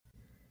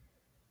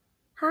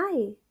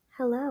Hi,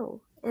 hello,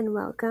 and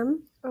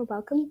welcome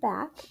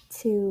back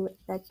to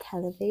the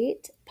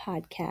Kelevate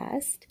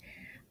podcast.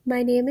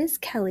 My name is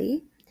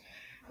Kelly,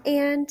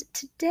 and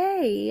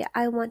today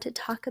I want to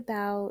talk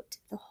about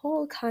the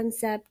whole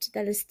concept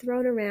that is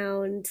thrown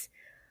around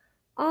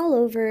all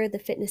over the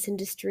fitness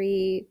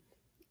industry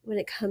when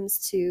it comes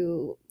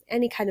to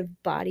any kind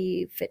of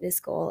body fitness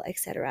goal,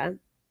 etc.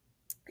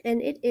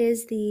 And it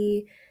is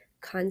the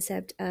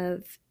concept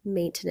of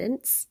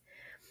maintenance.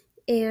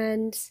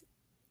 And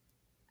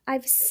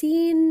I've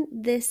seen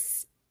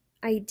this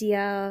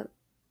idea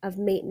of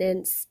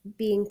maintenance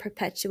being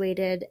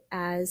perpetuated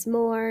as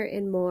more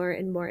and more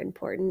and more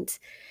important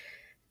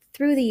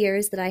through the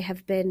years that I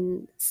have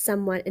been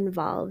somewhat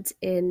involved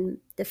in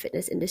the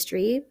fitness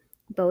industry,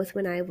 both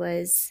when I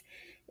was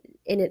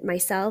in it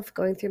myself,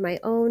 going through my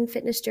own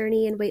fitness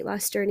journey and weight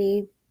loss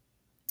journey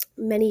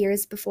many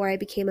years before I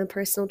became a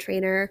personal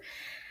trainer,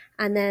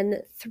 and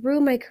then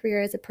through my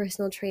career as a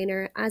personal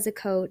trainer, as a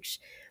coach.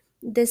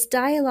 This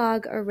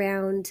dialogue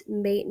around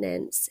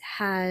maintenance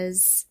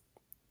has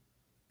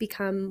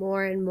become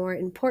more and more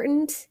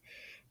important,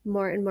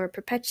 more and more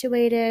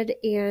perpetuated,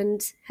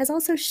 and has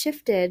also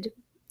shifted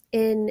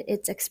in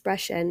its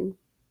expression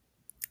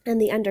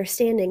and the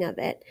understanding of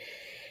it.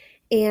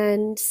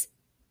 And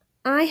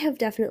I have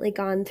definitely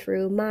gone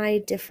through my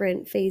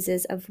different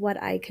phases of what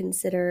I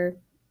consider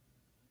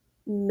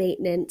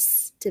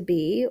maintenance to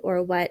be,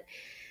 or what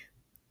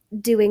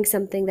doing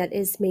something that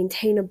is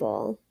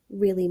maintainable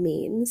really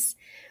means.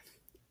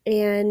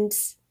 And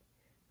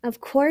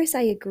of course,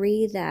 I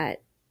agree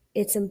that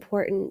it's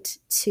important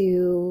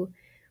to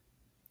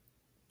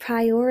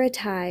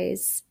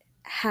prioritize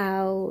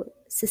how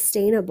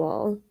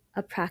sustainable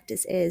a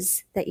practice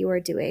is that you are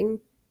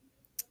doing.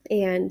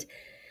 And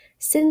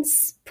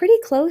since pretty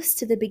close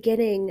to the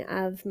beginning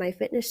of my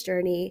fitness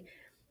journey,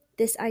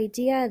 this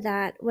idea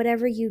that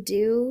whatever you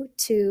do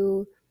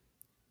to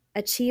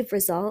achieve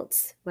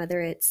results,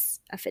 whether it's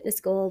a fitness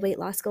goal, weight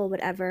loss goal,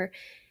 whatever,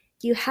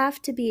 you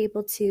have to be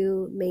able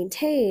to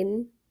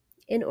maintain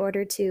in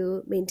order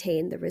to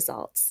maintain the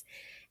results.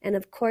 And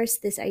of course,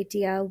 this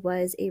idea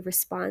was a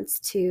response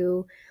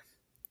to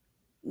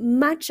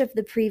much of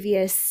the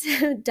previous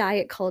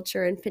diet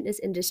culture and fitness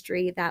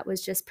industry that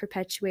was just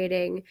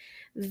perpetuating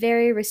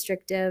very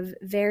restrictive,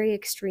 very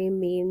extreme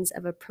means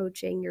of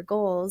approaching your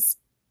goals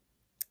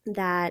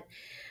that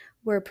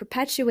were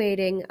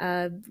perpetuating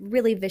a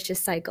really vicious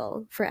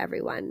cycle for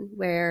everyone,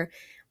 where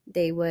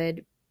they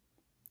would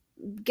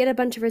get a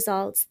bunch of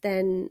results,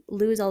 then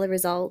lose all the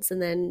results, and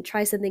then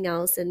try something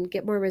else and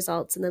get more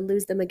results and then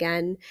lose them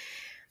again.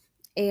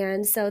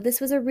 And so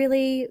this was a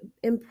really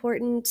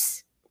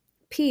important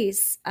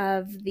piece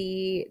of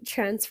the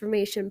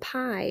transformation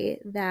pie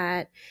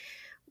that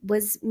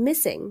was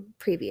missing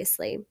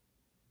previously.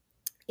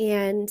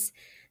 And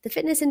the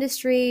fitness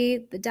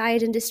industry, the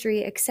diet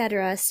industry,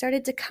 etc.,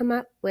 started to come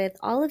up with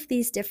all of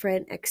these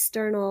different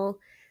external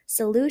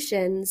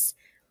solutions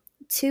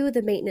to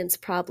the maintenance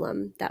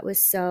problem that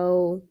was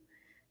so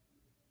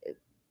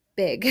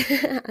big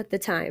at the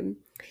time.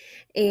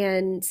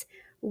 And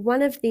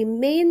one of the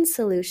main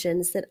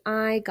solutions that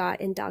I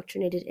got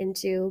indoctrinated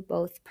into,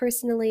 both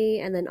personally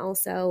and then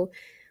also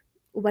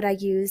what I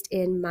used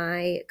in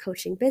my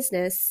coaching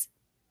business,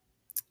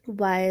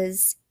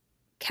 was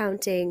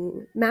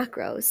counting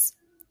macros.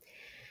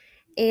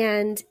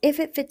 And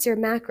If It Fits Your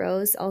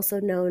Macros, also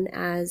known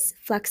as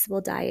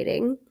flexible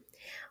dieting,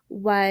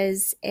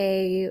 was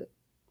a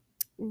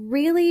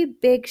really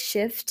big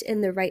shift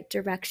in the right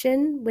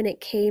direction when it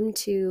came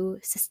to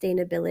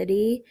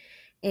sustainability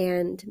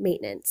and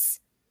maintenance.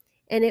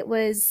 And it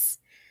was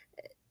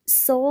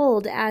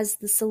sold as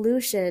the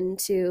solution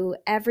to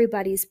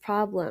everybody's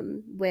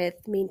problem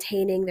with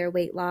maintaining their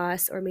weight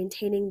loss or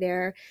maintaining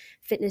their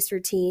fitness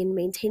routine,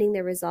 maintaining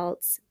their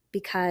results,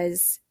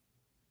 because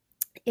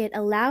it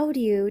allowed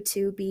you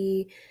to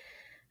be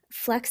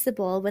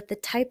flexible with the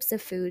types of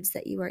foods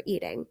that you are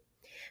eating.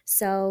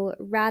 So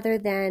rather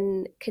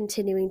than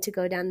continuing to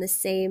go down the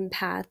same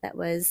path that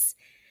was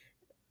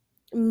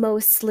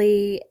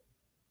mostly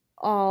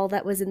all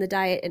that was in the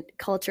diet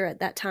culture at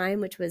that time,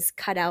 which was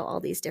cut out all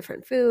these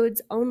different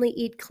foods, only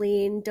eat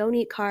clean, don't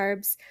eat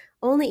carbs,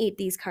 only eat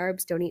these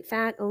carbs, don't eat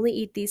fat, only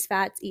eat these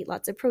fats, eat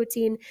lots of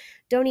protein,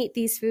 don't eat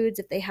these foods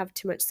if they have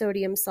too much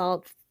sodium,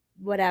 salt,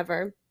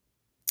 whatever.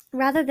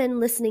 Rather than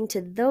listening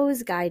to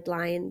those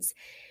guidelines,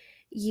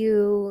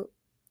 you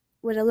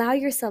would allow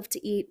yourself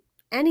to eat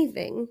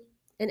anything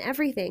and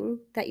everything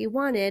that you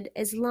wanted,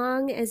 as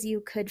long as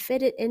you could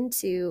fit it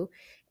into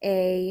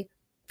a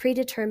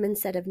predetermined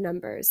set of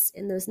numbers.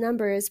 And those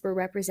numbers were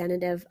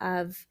representative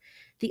of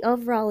the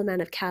overall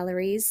amount of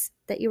calories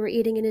that you were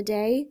eating in a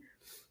day,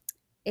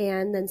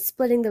 and then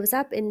splitting those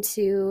up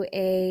into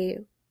a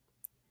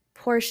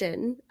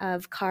portion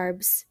of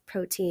carbs,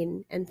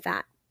 protein, and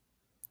fat.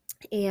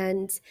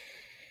 And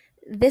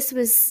this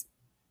was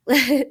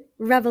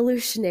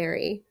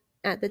revolutionary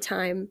at the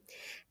time.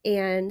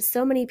 And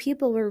so many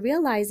people were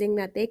realizing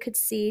that they could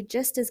see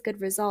just as good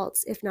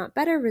results, if not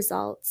better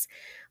results,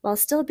 while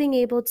still being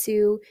able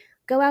to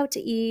go out to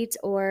eat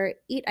or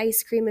eat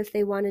ice cream if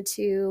they wanted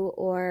to,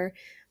 or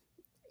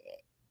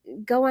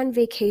go on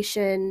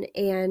vacation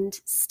and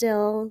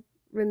still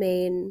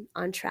remain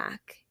on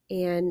track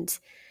and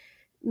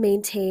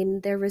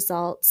maintain their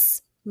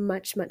results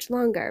much, much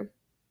longer.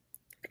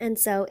 And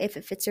so, if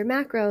it fits your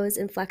macros,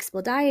 and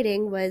flexible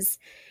dieting was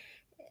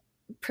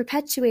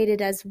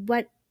perpetuated as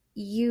what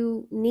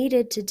you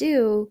needed to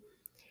do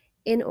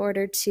in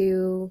order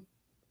to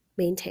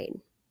maintain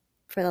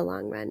for the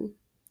long run.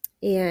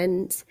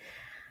 And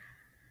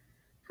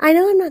I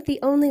know I'm not the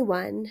only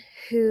one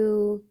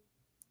who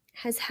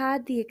has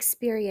had the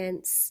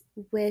experience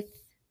with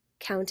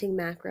counting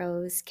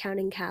macros,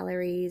 counting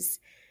calories,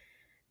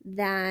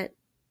 that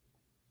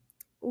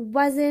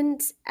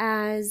wasn't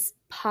as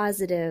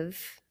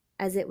positive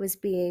as it was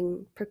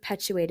being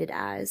perpetuated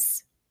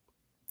as.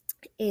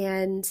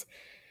 And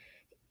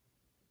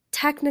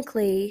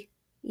technically,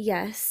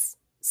 yes,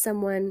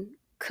 someone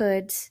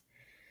could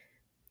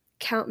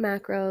count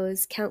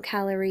macros, count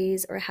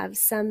calories, or have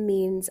some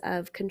means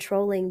of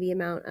controlling the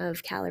amount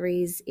of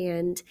calories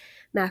and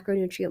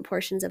macronutrient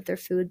portions of their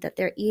food that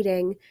they're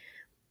eating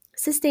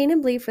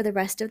sustainably for the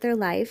rest of their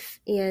life.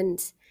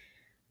 And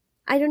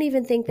I don't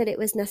even think that it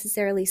was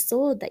necessarily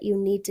sold that you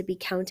need to be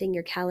counting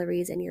your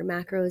calories and your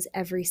macros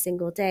every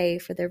single day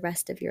for the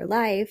rest of your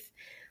life,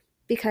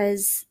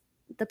 because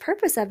the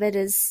purpose of it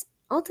is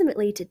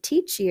ultimately to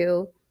teach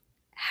you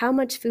how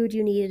much food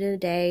you need in a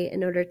day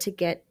in order to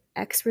get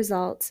X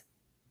result.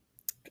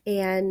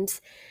 And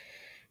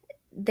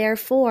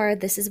therefore,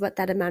 this is what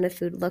that amount of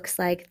food looks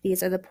like.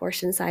 These are the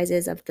portion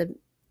sizes of the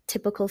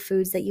typical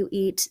foods that you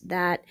eat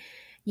that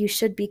you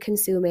should be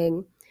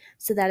consuming,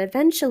 so that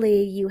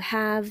eventually you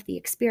have the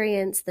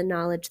experience, the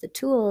knowledge, the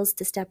tools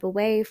to step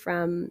away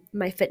from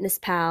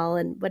MyFitnessPal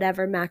and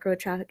whatever macro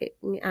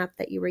tracking app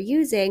that you were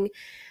using,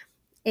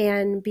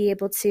 and be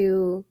able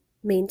to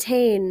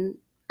maintain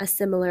a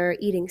similar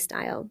eating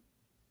style.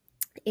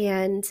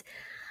 And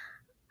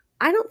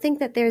I don't think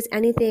that there's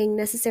anything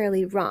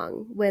necessarily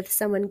wrong with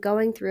someone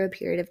going through a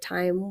period of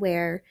time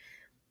where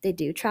they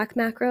do track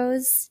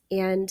macros.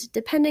 And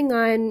depending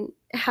on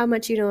how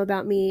much you know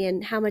about me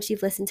and how much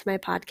you've listened to my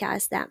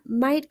podcast, that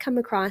might come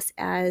across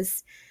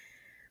as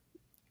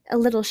a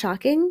little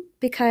shocking,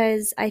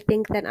 because I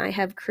think that I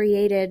have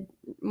created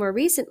more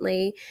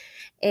recently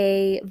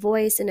a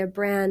voice and a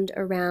brand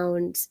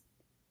around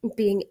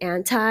being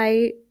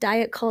anti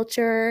diet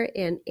culture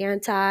and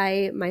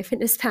anti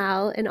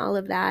MyFitnessPal and all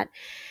of that.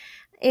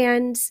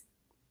 And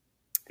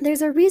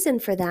there's a reason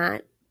for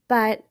that.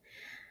 But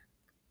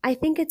I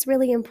think it's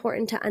really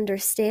important to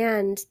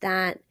understand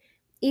that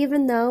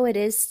even though it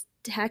is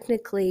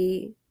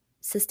technically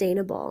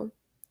sustainable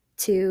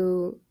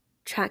to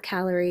track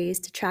calories,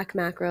 to track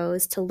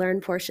macros, to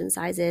learn portion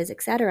sizes,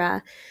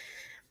 etc.,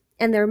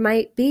 and there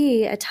might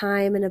be a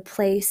time and a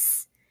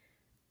place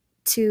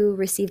to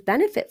receive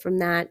benefit from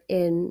that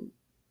in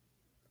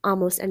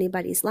almost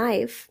anybody's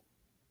life,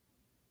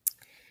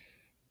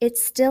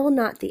 it's still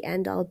not the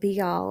end all be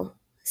all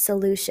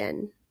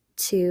solution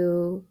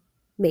to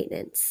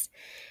maintenance.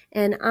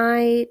 And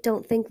I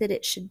don't think that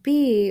it should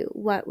be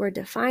what we're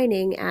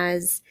defining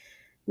as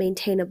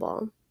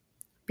maintainable,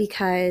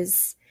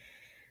 because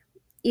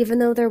even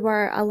though there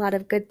were a lot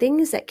of good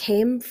things that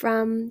came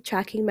from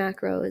tracking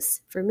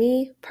macros, for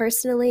me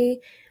personally,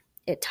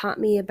 it taught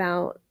me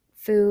about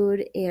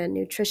food and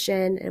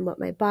nutrition and what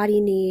my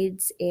body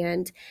needs.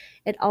 And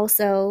it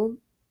also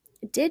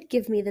did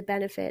give me the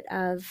benefit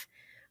of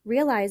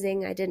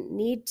realizing I didn't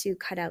need to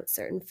cut out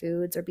certain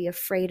foods or be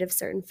afraid of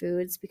certain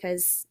foods,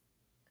 because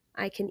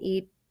I can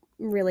eat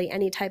really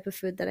any type of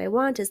food that I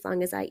want as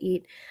long as I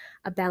eat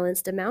a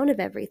balanced amount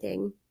of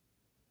everything.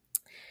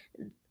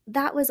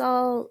 That was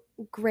all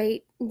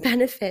great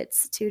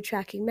benefits to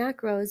tracking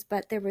macros,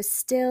 but there was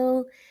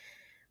still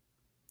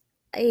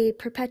a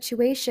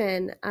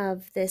perpetuation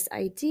of this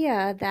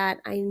idea that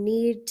I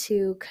need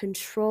to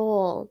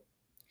control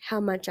how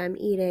much I'm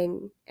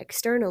eating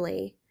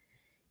externally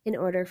in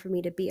order for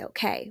me to be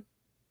okay.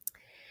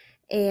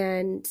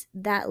 And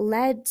that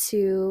led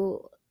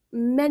to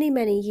many,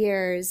 many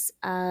years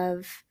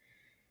of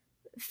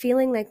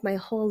feeling like my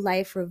whole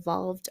life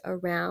revolved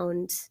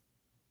around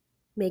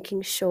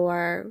making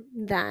sure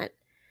that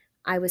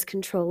I was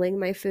controlling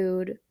my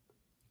food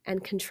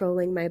and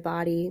controlling my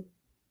body,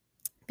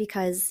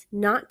 because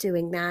not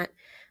doing that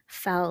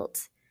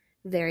felt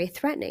very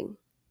threatening.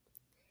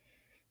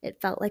 It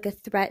felt like a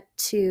threat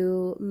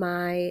to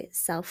my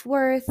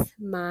self-worth,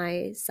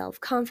 my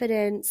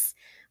self-confidence,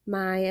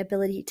 my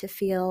ability to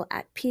feel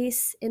at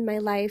peace in my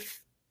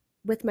life,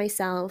 with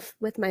myself,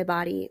 with my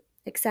body,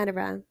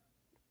 etc.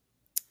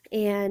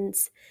 And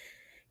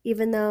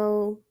even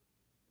though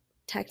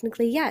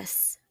technically,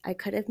 yes, I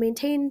could have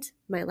maintained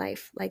my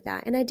life like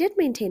that, and I did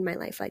maintain my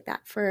life like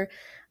that for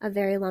a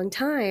very long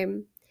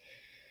time,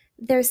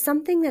 there's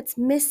something that's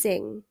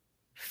missing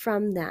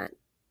from that.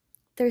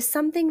 There's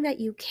something that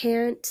you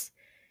can't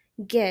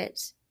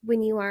get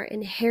when you are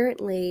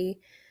inherently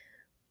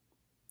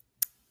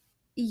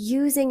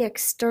using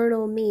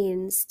external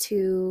means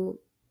to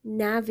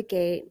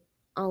navigate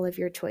all of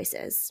your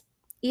choices,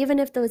 even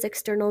if those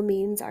external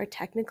means are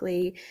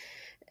technically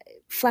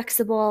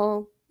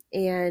flexible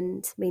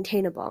and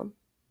maintainable.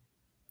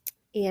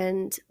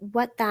 And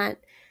what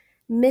that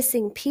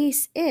missing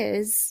piece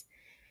is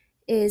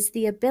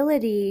the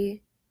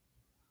ability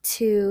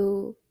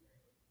to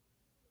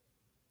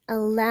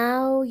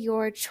allow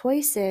your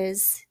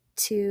choices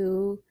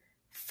to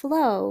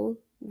flow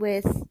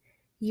with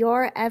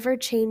your ever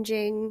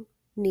changing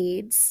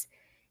needs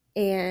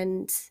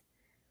and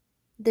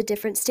the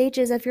different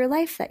stages of your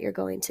life that you're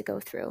going to go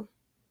through.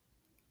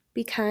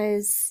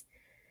 Because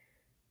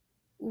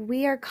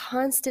we are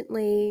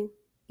constantly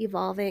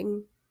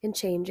evolving and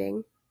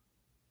changing.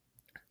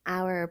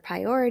 Our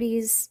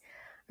priorities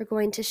are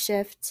going to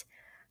shift.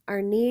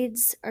 Our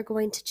needs are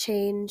going to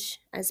change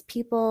as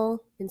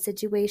people and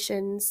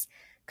situations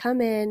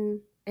come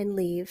in and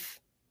leave.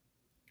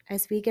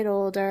 As we get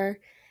older,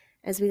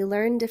 as we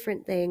learn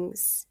different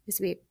things,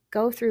 as we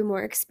go through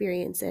more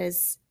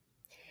experiences.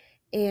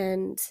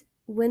 And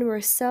when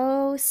we're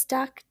so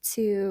stuck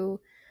to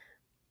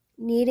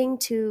needing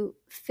to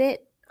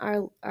fit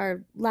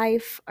our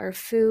life, our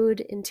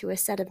food into a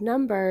set of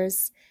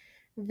numbers,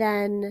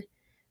 then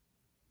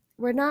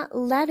we're not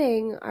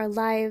letting our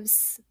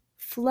lives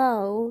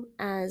flow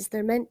as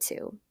they're meant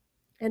to.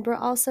 And we're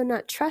also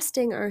not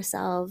trusting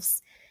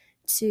ourselves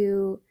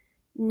to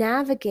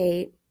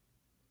navigate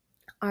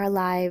our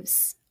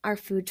lives, our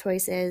food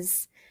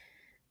choices,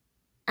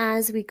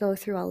 as we go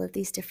through all of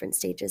these different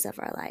stages of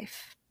our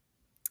life.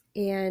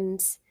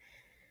 And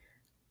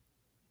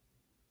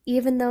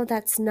even though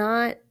that's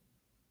not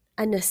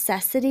a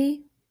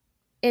necessity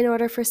in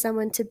order for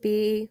someone to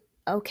be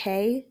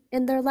okay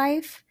in their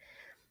life,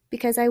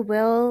 because I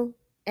will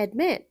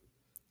admit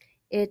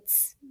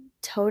it's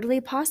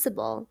totally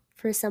possible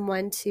for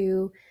someone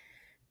to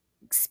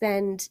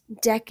spend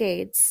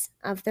decades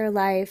of their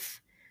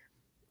life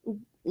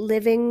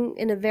living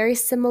in a very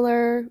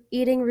similar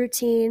eating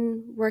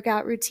routine,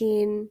 workout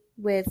routine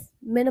with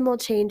minimal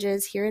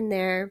changes here and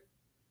there.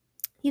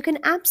 You can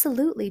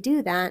absolutely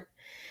do that.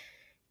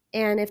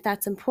 And if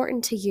that's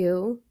important to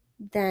you,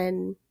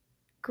 then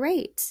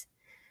great.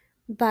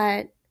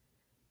 But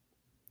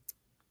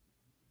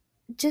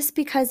just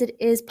because it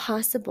is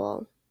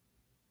possible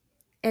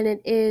and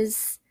it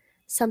is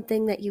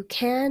something that you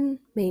can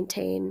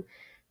maintain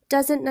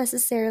doesn't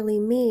necessarily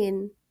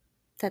mean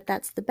that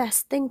that's the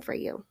best thing for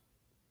you.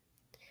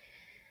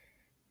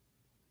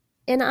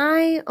 And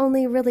I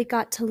only really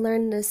got to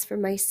learn this for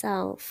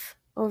myself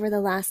over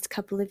the last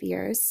couple of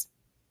years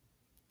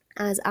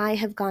as I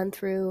have gone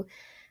through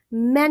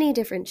many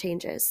different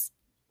changes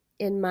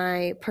in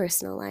my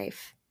personal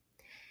life.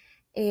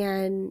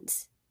 And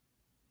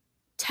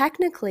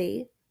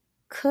technically,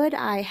 could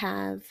I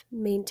have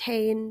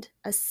maintained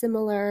a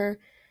similar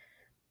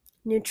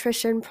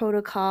nutrition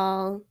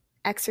protocol,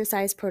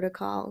 exercise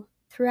protocol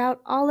throughout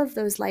all of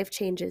those life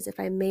changes if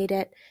I made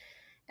it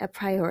a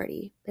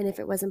priority and if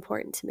it was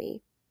important to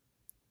me?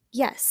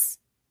 Yes,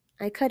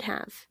 I could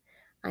have.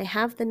 I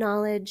have the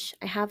knowledge,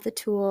 I have the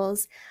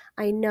tools,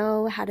 I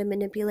know how to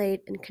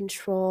manipulate and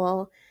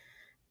control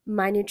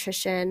my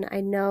nutrition, I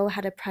know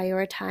how to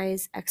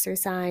prioritize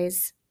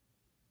exercise,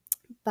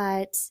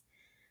 but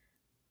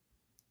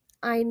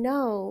I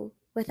know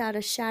without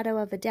a shadow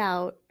of a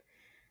doubt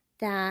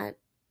that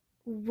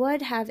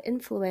would have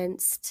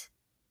influenced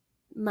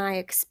my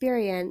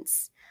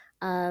experience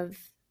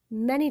of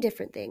many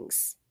different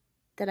things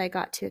that I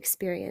got to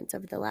experience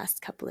over the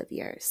last couple of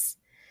years.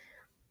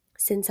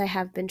 Since I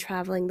have been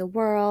traveling the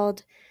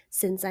world,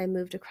 since I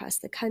moved across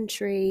the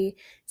country,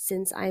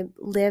 since I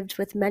lived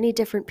with many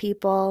different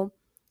people,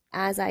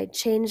 as I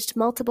changed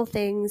multiple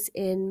things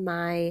in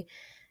my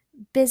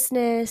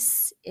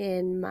business,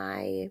 in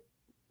my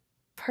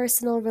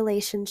personal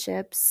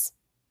relationships.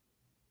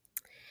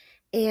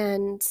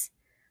 And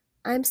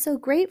I'm so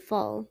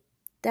grateful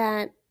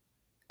that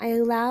I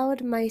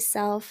allowed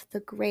myself the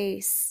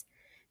grace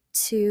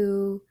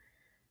to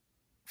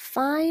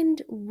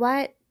find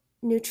what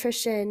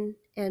nutrition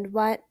and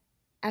what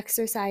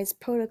exercise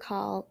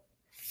protocol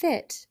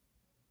fit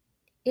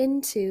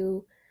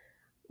into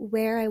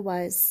where I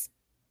was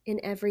in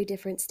every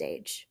different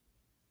stage,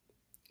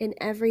 in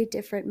every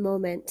different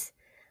moment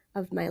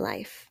of my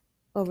life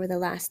over the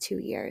last 2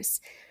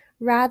 years,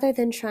 rather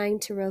than trying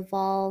to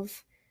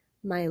revolve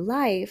my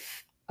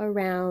life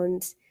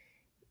around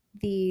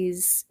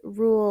these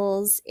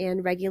rules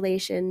and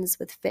regulations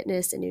with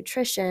fitness and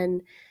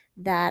nutrition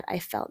that I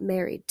felt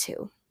married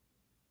to.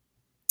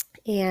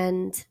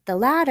 And the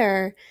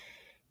latter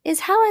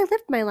is how I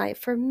lived my life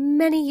for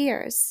many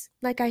years,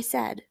 like I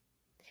said.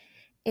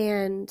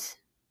 And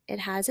it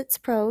has its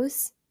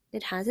pros,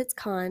 it has its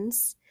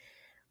cons.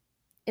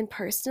 And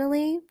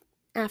personally,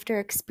 after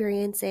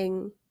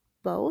experiencing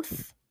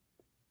both,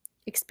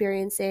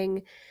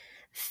 experiencing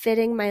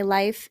fitting my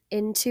life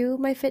into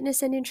my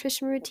fitness and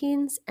nutrition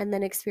routines, and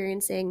then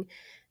experiencing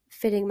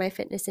fitting my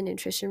fitness and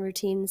nutrition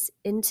routines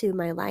into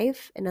my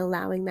life and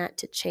allowing that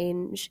to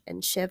change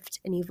and shift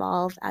and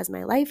evolve as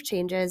my life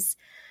changes,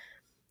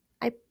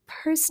 I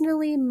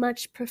personally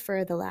much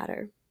prefer the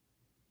latter.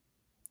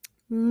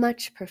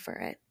 much prefer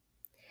it.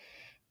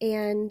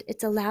 And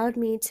it's allowed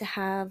me to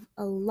have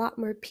a lot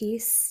more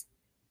peace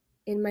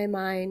in my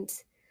mind,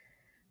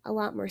 a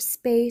lot more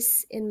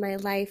space in my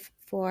life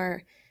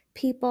for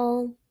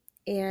people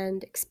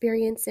and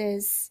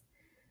experiences.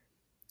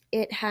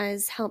 It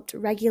has helped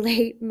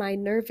regulate my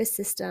nervous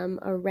system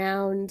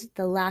around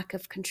the lack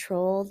of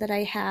control that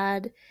I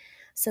had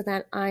so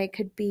that I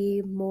could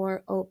be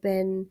more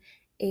open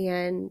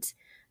and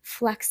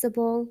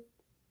flexible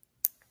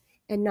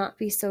and not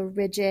be so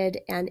rigid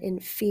and in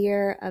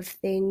fear of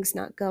things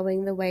not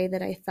going the way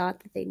that I thought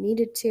that they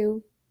needed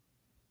to.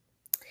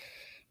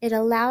 It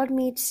allowed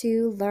me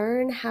to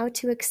learn how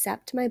to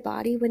accept my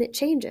body when it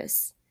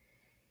changes.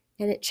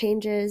 And it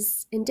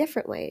changes in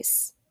different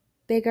ways: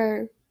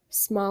 bigger,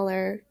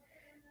 smaller,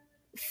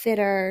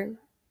 fitter,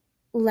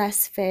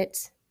 less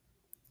fit.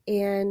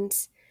 And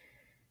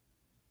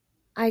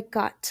I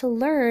got to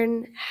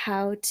learn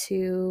how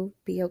to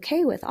be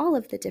okay with all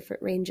of the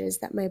different ranges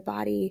that my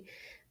body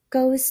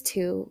goes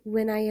to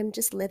when I am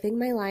just living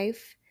my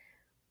life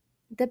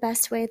the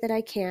best way that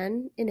I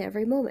can in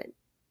every moment,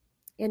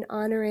 and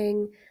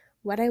honoring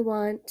what I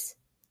want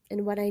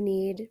and what I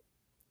need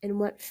and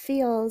what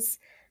feels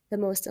the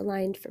most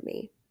aligned for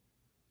me.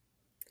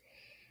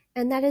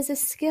 And that is a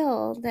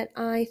skill that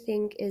I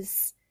think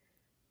is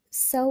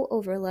so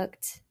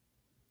overlooked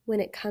when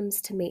it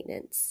comes to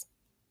maintenance.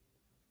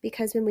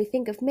 Because when we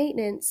think of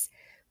maintenance,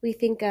 we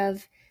think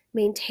of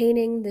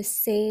maintaining the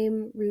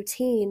same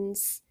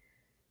routines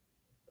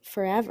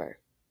forever.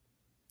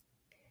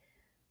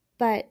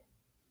 But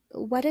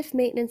what if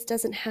maintenance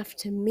doesn't have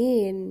to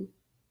mean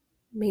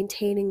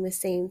maintaining the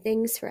same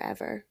things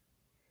forever?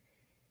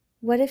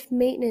 What if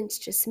maintenance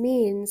just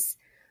means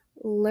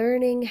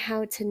learning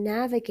how to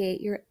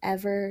navigate your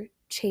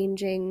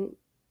ever-changing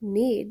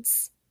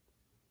needs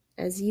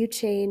as you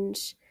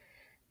change,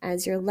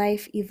 as your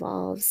life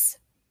evolves,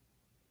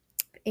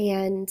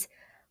 and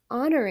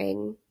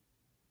honoring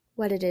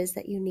what it is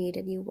that you need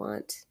and you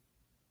want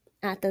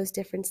at those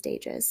different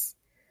stages?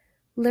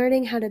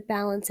 Learning how to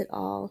balance it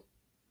all,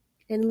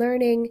 and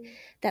learning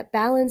that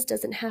balance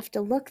doesn't have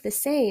to look the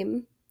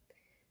same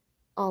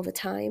all the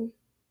time.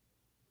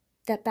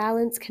 That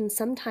balance can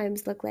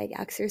sometimes look like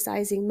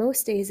exercising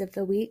most days of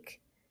the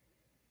week,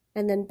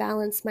 and then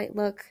balance might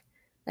look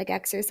like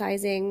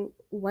exercising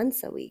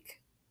once a week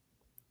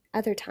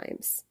other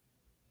times.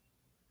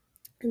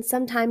 And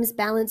sometimes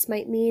balance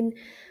might mean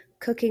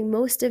cooking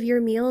most of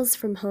your meals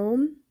from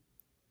home.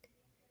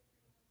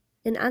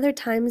 And other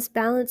times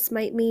balance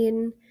might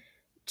mean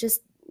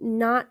just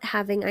not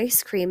having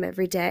ice cream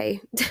every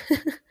day,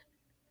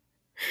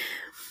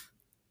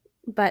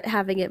 but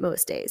having it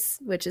most days,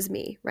 which is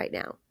me right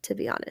now, to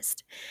be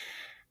honest.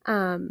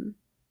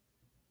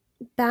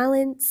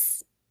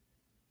 Balance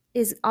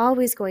is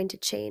always going to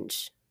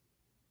change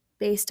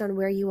based on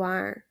where you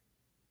are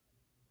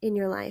in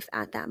your life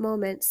at that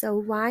moment. So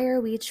why are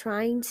we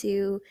trying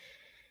to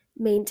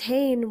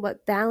maintain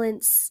what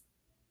balance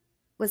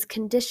was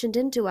conditioned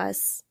into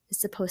us is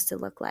supposed to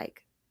look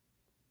like?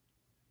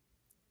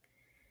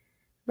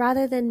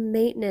 Rather than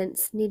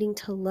maintenance needing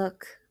to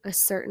look a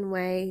certain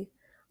way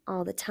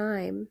all the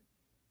time,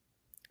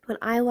 what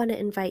I want to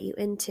invite you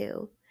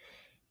into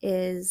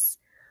is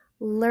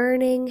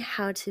learning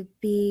how to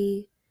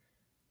be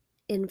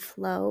in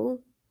flow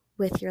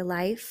with your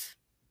life,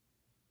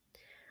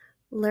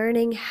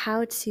 learning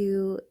how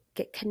to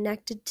get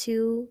connected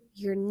to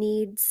your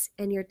needs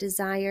and your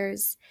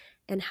desires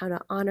and how to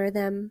honor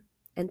them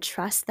and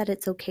trust that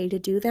it's okay to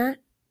do that,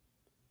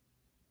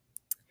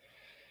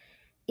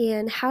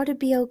 and how to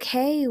be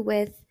okay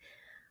with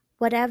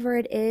whatever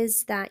it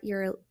is that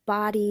your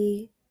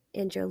body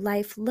and your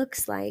life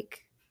looks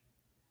like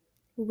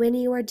when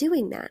you are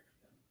doing that.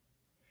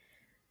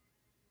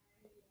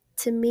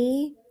 To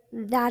me,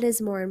 that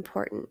is more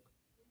important.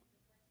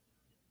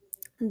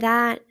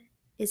 That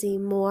is a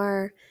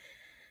more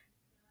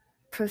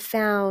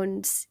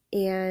profound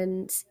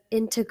and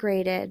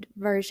integrated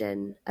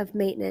version of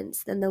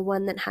maintenance than the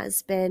one that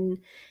has been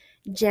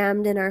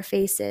jammed in our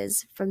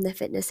faces from the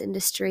fitness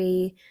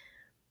industry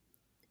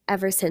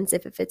ever since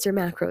If It Fits Your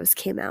Macros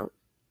came out.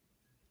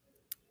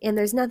 And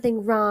there's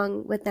nothing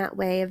wrong with that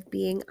way of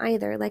being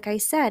either. Like I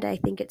said, I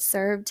think it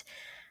served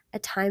a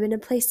time and a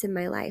place in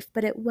my life,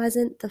 but it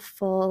wasn't the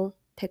full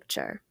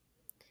picture.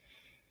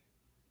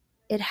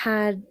 It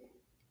had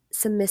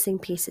some missing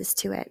pieces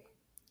to it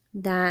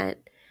that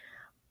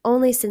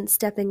only since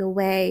stepping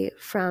away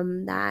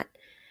from that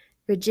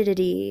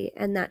rigidity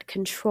and that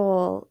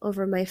control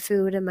over my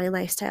food and my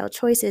lifestyle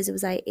choices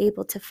was I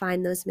able to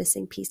find those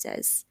missing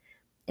pieces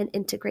and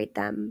integrate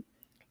them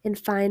and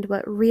find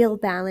what real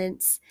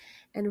balance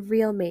and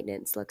real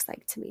maintenance looks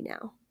like to me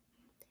now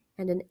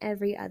and in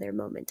every other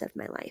moment of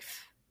my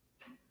life.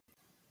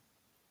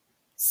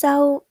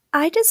 So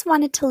I just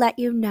wanted to let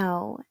you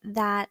know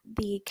that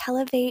the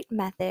Kelevate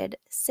Method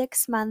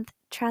 6-month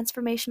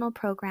transformational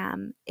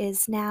program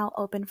is now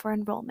open for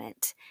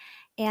enrollment.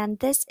 And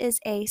this is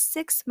a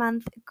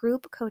 6-month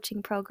group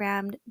coaching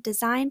program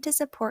designed to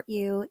support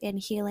you in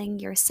healing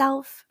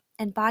yourself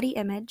and body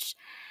image,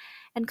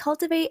 and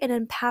cultivate an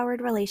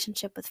empowered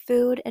relationship with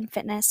food and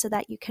fitness so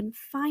that you can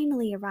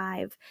finally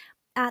arrive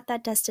at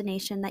that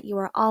destination that you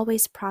were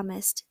always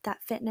promised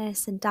that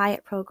fitness and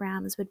diet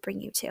programs would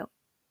bring you to.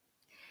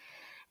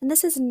 And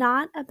this is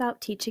not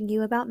about teaching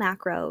you about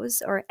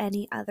macros or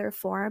any other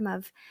form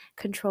of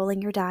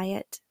controlling your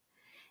diet.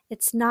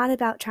 It's not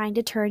about trying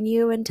to turn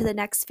you into the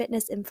next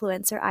fitness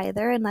influencer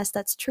either, unless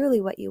that's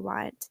truly what you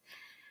want.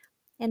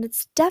 And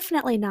it's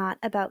definitely not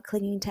about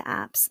clinging to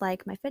apps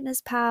like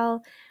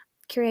MyFitnessPal,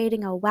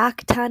 creating a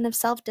whack ton of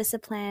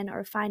self-discipline,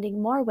 or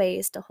finding more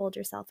ways to hold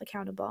yourself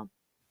accountable.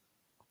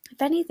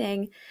 If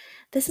anything,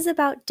 this is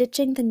about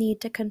ditching the need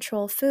to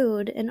control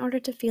food in order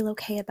to feel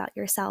okay about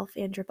yourself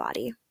and your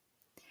body.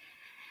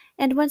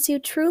 And once you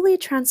truly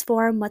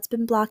transform what's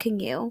been blocking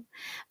you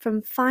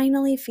from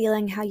finally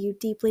feeling how you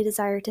deeply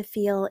desire to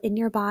feel in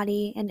your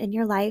body and in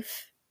your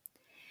life,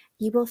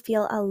 you will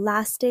feel a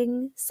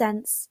lasting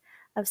sense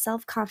of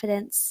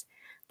self-confidence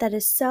that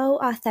is so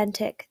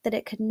authentic that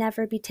it could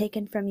never be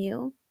taken from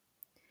you.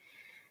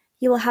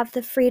 You will have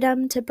the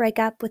freedom to break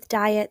up with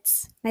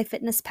diets,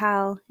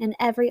 MyFitnessPal, and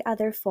every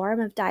other form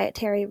of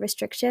dietary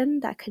restriction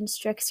that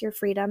constricts your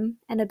freedom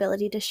and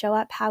ability to show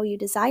up how you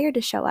desire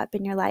to show up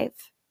in your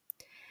life.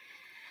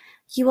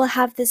 You will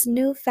have this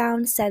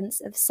newfound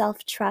sense of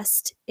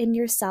self-trust in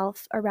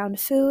yourself around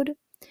food,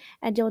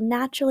 and you'll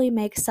naturally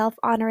make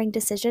self-honoring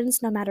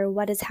decisions no matter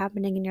what is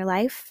happening in your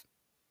life.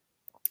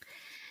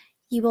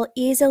 You will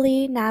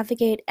easily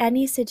navigate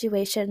any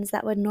situations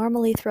that would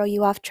normally throw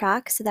you off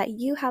track so that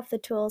you have the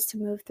tools to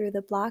move through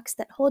the blocks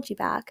that hold you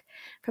back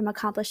from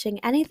accomplishing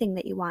anything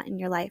that you want in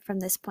your life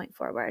from this point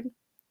forward.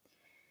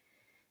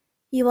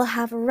 You will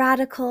have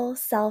radical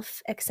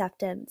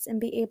self-acceptance and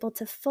be able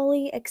to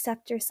fully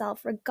accept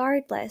yourself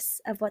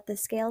regardless of what the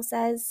scale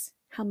says,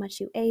 how much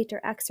you ate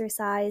or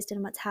exercised,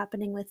 and what's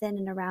happening within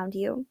and around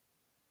you.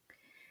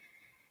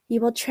 You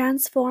will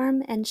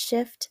transform and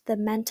shift the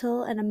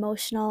mental and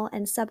emotional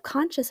and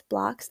subconscious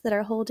blocks that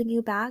are holding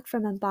you back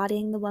from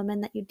embodying the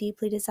woman that you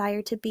deeply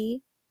desire to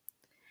be.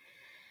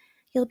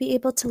 You'll be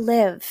able to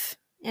live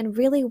and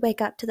really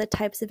wake up to the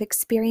types of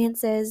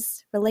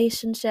experiences,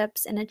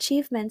 relationships, and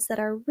achievements that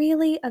are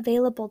really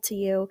available to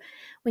you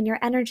when your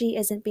energy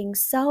isn't being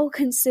so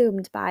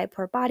consumed by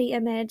poor body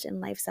image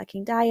and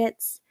life-sucking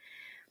diets.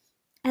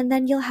 And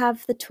then you'll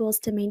have the tools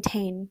to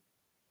maintaining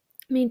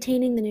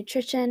the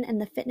nutrition and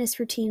the fitness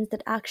routines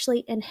that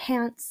actually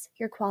enhance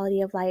your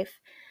quality of life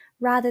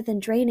rather than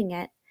draining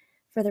it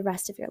for the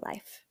rest of your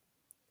life.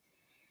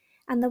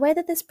 And the way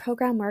that this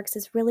program works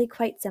is really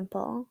quite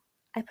simple.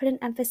 I put an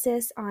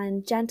emphasis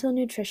on gentle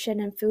nutrition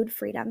and food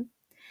freedom,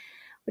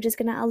 which is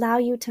going to allow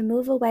you to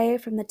move away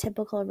from the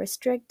typical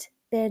restrict,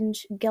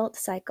 binge, guilt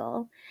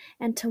cycle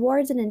and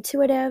towards an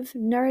intuitive,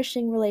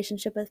 nourishing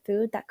relationship with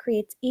food that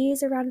creates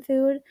ease around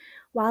food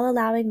while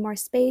allowing more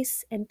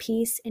space and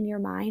peace in your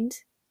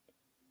mind.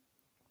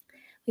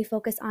 We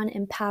focus on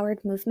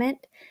empowered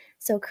movement,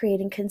 so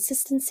creating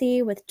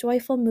consistency with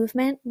joyful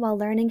movement while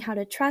learning how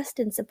to trust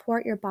and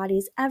support your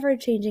body's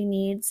ever-changing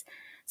needs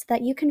so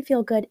that you can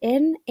feel good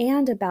in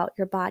and about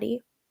your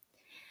body.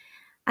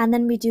 And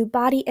then we do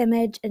body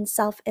image and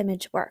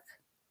self-image work,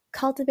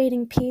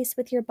 cultivating peace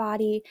with your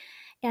body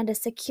and a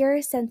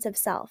secure sense of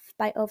self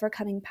by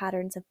overcoming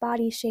patterns of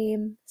body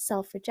shame,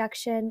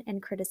 self-rejection,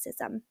 and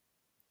criticism.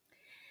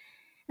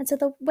 And so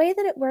the way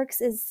that it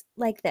works is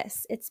like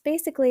this. It's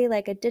basically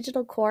like a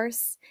digital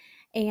course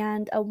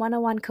and a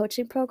one-on-one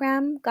coaching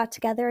program got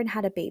together and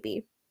had a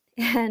baby.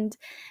 And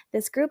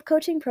this group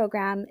coaching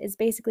program is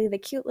basically the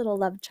cute little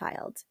love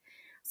child.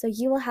 So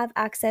you will have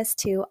access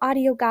to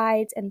audio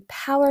guides and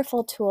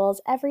powerful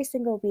tools every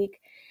single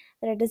week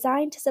that are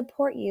designed to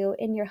support you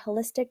in your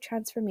holistic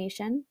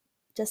transformation,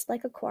 just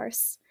like a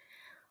course,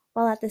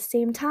 while at the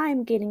same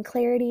time gaining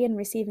clarity and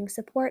receiving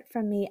support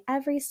from me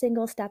every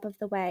single step of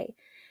the way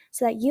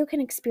so that you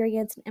can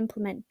experience and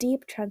implement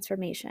deep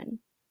transformation,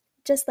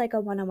 just like a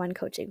one-on-one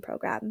coaching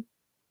program.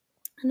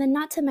 And then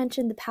not to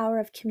mention the power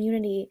of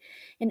community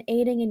in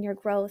aiding in your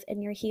growth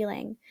and your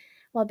healing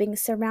while being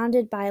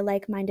surrounded by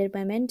like-minded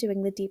women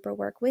doing the deeper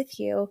work with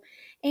you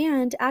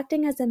and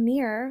acting as a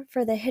mirror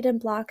for the hidden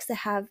blocks that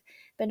have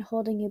been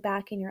holding you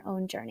back in your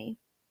own journey.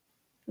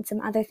 And some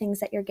other things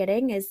that you're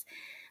getting is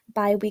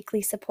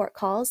bi-weekly support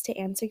calls to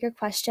answer your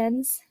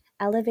questions,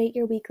 elevate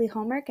your weekly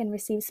homework, and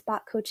receive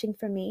spot coaching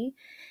from me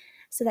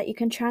so that you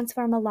can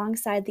transform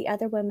alongside the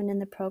other women in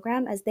the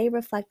program as they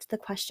reflect the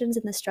questions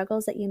and the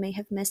struggles that you may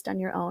have missed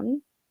on your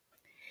own.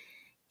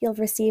 You'll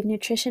receive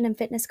nutrition and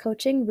fitness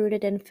coaching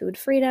rooted in food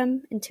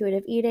freedom,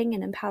 intuitive eating,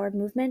 and empowered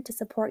movement to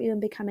support you in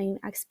becoming an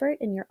expert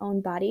in your own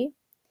body.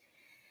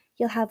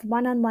 You'll have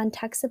one-on-one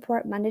tech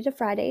support Monday to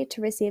Friday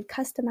to receive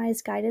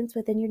customized guidance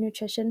within your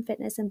nutrition,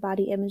 fitness, and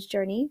body image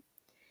journey.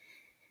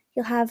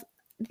 You'll have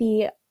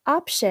the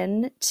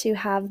option to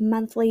have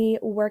monthly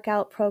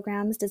workout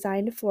programs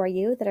designed for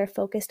you that are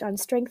focused on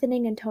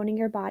strengthening and toning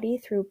your body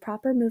through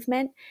proper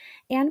movement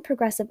and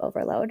progressive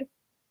overload,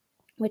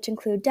 which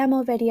include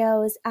demo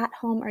videos,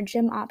 at-home or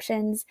gym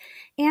options,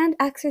 and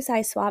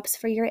exercise swaps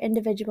for your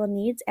individual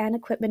needs and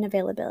equipment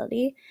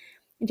availability,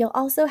 And you'll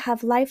also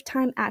have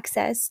lifetime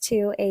access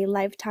to a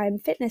lifetime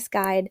fitness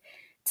guide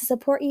to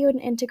support you in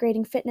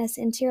integrating fitness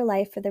into your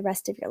life for the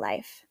rest of your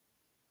life.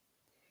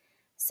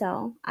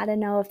 So I don't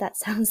know if that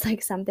sounds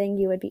like something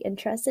you would be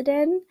interested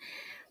in.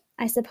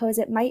 I suppose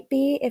it might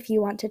be if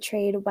you want to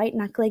trade white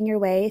knuckling your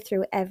way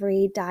through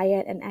every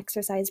diet and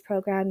exercise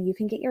program you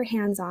can get your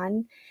hands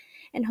on,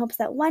 in hopes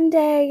that one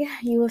day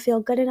you will feel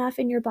good enough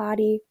in your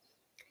body,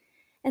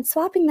 and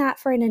swapping that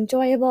for an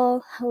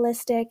enjoyable,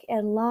 holistic,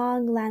 and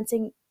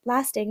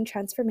long-lasting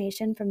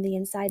transformation from the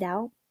inside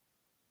out.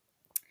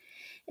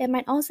 It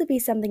might also be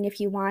something if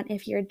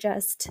you're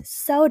just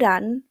so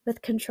done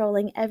with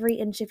controlling every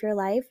inch of your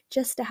life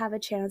just to have a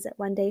chance at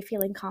one day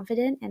feeling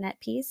confident and at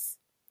peace.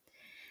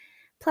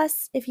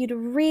 Plus, if you'd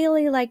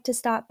really like to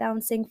stop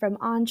bouncing from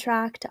on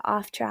track to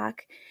off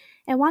track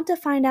and want to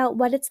find out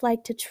what it's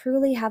like to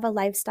truly have a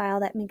lifestyle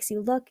that makes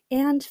you look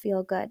and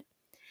feel good,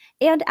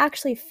 and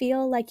actually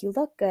feel like you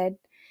look good,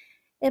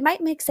 it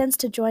might make sense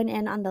to join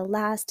in on the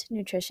last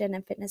nutrition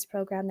and fitness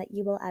program that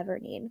you will ever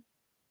need.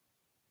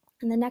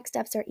 And the next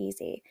steps are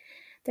easy.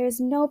 There's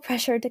no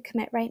pressure to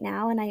commit right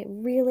now, and I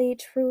really,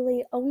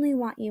 truly only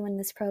want you in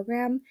this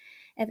program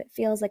if it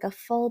feels like a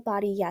full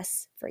body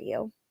yes for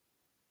you.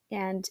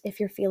 And if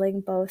you're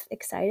feeling both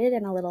excited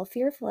and a little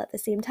fearful at the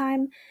same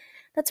time,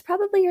 that's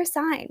probably your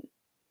sign.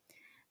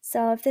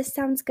 So if this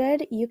sounds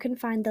good, you can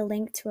find the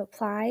link to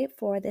apply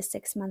for the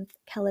 6-month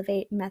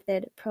Kelevate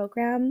Method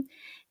program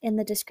in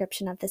the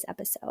description of this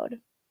episode.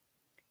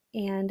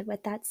 And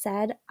with that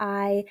said,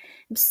 I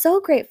am so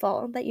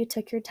grateful that you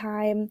took your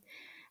time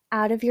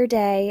out of your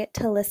day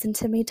to listen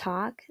to me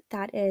talk.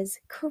 That is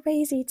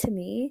crazy to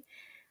me.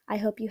 I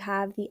hope you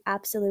have the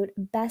absolute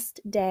best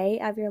day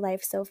of your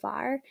life so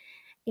far,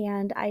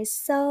 and I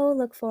so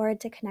look forward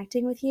to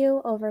connecting with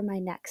you over my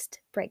next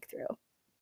breakthrough.